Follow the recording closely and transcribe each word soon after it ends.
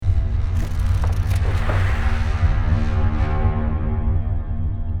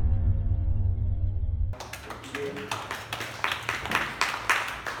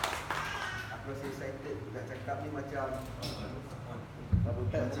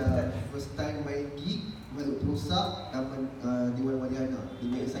macam first time main gig, Maluk Perosak dan Dewan Waliana.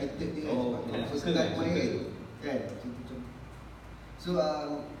 Dia excited dia first time main kan. So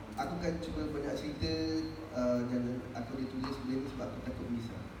aku kan cuba banyak cerita dan aku dia tulis benda ni sebab aku takut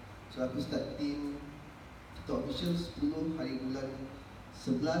misal. So aku start team kita official 10 hari bulan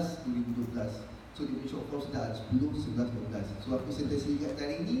 11 2012. So dia punya short form sudah 10, 11, 12. So aku sentiasa ingat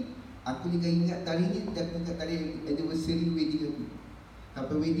hari ni. Aku juga ingat hari ni dan aku ingat hari anniversary wedding aku.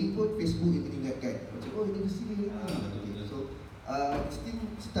 Sampai wedding pun Facebook yang kena ingatkan. Macam anniversary ni. Okay. So still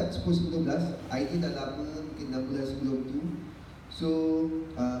start 10-11. Idea dah lama, mungkin 6 bulan sebelum tu. So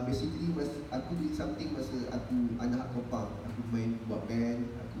basically aku doing something masa aku anak Kopang. Aku main buat band,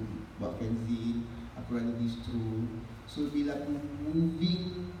 aku buat fanzine, aku run distro. So bila aku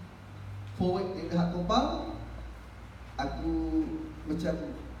moving forward dari Hak Kopang, aku macam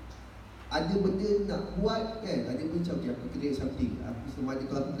ada benda nak buat kan. Ada benda macam okay, aku create something. Aku sama ada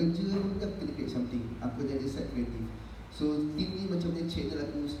kalau aku kerja pun aku kena create something. Aku ada side kreatif. So team ni macam ni channel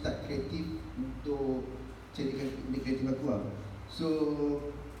aku start kreatif untuk carikan benda kreatif aku lah. So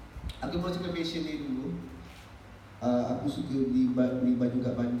aku mau cakap fashion ni dulu. Aku suka beli baju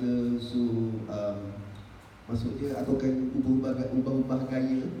kat bandar. So maksudnya aku akan ubah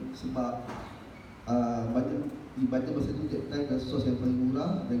gaya sebab di bandar masa tu that time dah sos yang paling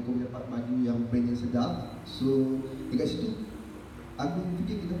murah dan kau dapat baju yang brand yang sedap. So dekat situ aku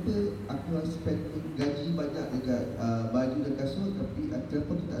fikir kenapa aku harus spend gaji banyak dekat baju dan kasut tapi kenapa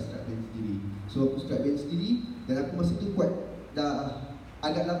aku tak start band sendiri. So aku start band sendiri dan aku masa tu kuat dah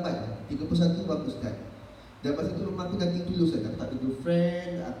agak lambat 31 baru start. Dan masa tu rumah aku dah tulus kan. Aku tak ada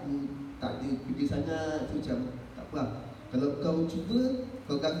girlfriend, aku tak ada kerja sangat. So macam tak apa. Kalau kau cuba,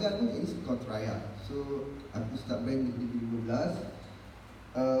 kau gagal pun at least kau try lah. So aku start band di 2015.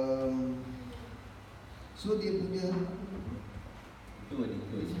 So dia punya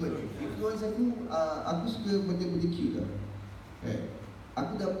influence aku suka benda-benda cute lah.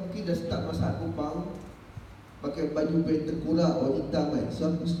 Aku mungkin dah start masa aku Kopang pakai baju brand terkorak warna hitam kan.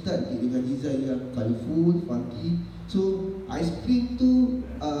 So aku start dengan design yang colourful, funky. So ice cream tu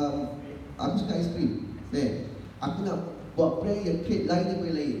aku suka ice cream. Aku nak buat brand yang create lain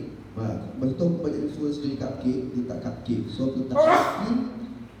daripada lain. Masa tu aku banyak influence dari cupcake, letak cupcake. So aku letak ice cream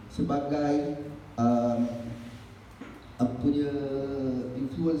sebagai aku punya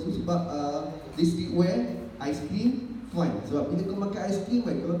influence tu sebab di streetwear, ice cream fun. Sebab bila kau makan ice cream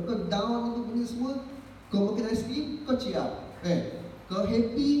kan, kalau kau down tu punya semua, kau makan ice cream, kau cheer up. Kau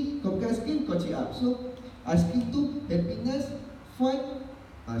happy, kau makan ice cream, kau cheer up. So ice cream tu happiness, fun,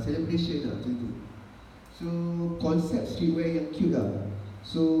 celebration lah macam tu. So konsep streetwear yang cute lah.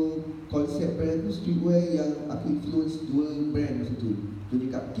 So konsep brand tu streetwear yang aku influence dua brand masa tu, Johnny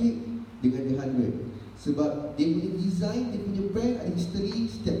Cupcake dengan The 100. Sebab dia punya design, dia punya brand ada history,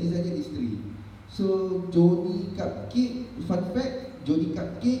 setiap design ada history. So Johnny Cupcake, fun fact, Johnny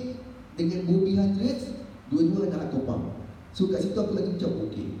Cupcake dengan Bobby 100, dua-dua anak Kopang. So kat situ aku lagi macam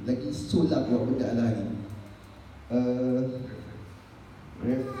okay, lagi soul lah buat benda ala ni.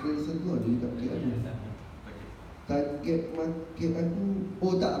 Reference aku ada Johnny Cupcake aku. Target market aku,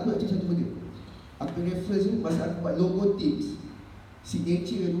 aku nak cakap satu benda. Aku reference tu masa aku buat logo tips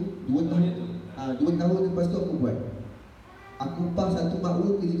signature tu 2 tahun lepas tu aku buat. Aku pas satu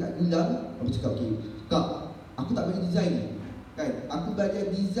makmur kerja kat Gulang. Aku cakap okay, Kak, aku tak belajar design ni kan. Aku belajar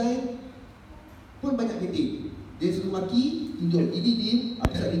design pun banyak kritik. Dia suruh maki, tunjuk ini dia,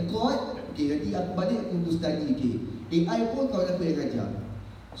 aku start record. Okay, nanti aku balik aku untuk study. Okay, AI pun kawan aku yang ajar.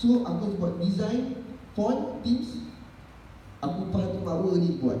 So aku buat design font, tips. Aku pas tu makmur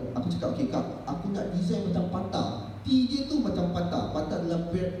ni buat. Aku cakap okay Kak, aku nak design macam patah. T dia tu macam patah. Patah adalah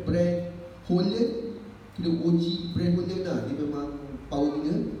brand Holland. Kena OG brand Holland lah. Dia memang power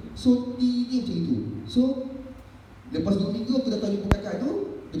gila. So T ni macam itu. So lepas 2 minggu aku datang jumpa kakak tu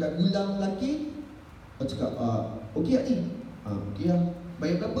dekat Gulang Melaki. Aku cakap okey tak ni? Okey lah.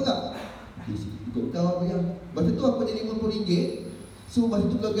 Bayar berapa tak? Okey, ikut kau lah bayar. Masa tu aku ada RM50. So masa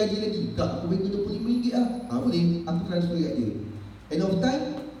tu kalau gaji lagi, Kak aku bagi RM25 lah. Boleh, aku transfer kat dia. End of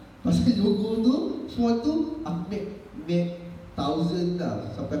time, pasal logo tu, font tu, aku make 1,000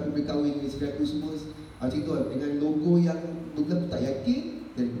 lah. Sampai aku boleh kahwin dengan isteri aku semua. Macam tu lah, dengan logo yang aku tak yakin,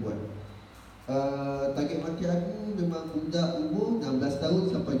 dan aku buat. Target market aku memang budak umur 16 tahun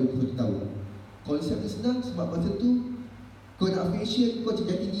sampai 21 tahun. Konsep dia senang sebab masa tu kau nak fashion, kau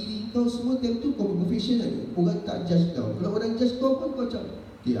jati diri kau semua time tu kau fashion lagi. Orang tak judge kau. Kalau orang judge kau pun kau macam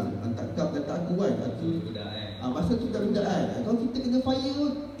okay lah, hantar kau kata aku kan. Masa tu budak-budak kan. Kalau kita kena fire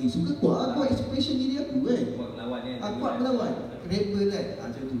pun, suka kuat aku expression diri aku kan. Aku buat melawan. Rebel kan.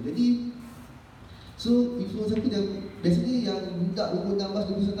 Macam tu. Jadi so influence aku dah Biasanya yang budak umur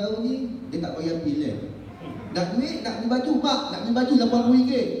 16-21 tahun ni, dia tak bayar bil kan. Nak duit, nak beli baju, mak, nak beli baju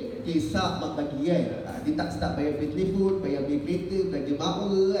RM80. Okay, sab mak bagi kan. Dia tak start bayar bil telefon, bayar bil kereta, belanja makwa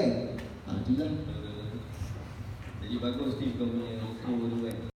kan. Itulah. Jadi bagus Steve kau punya info tu kan.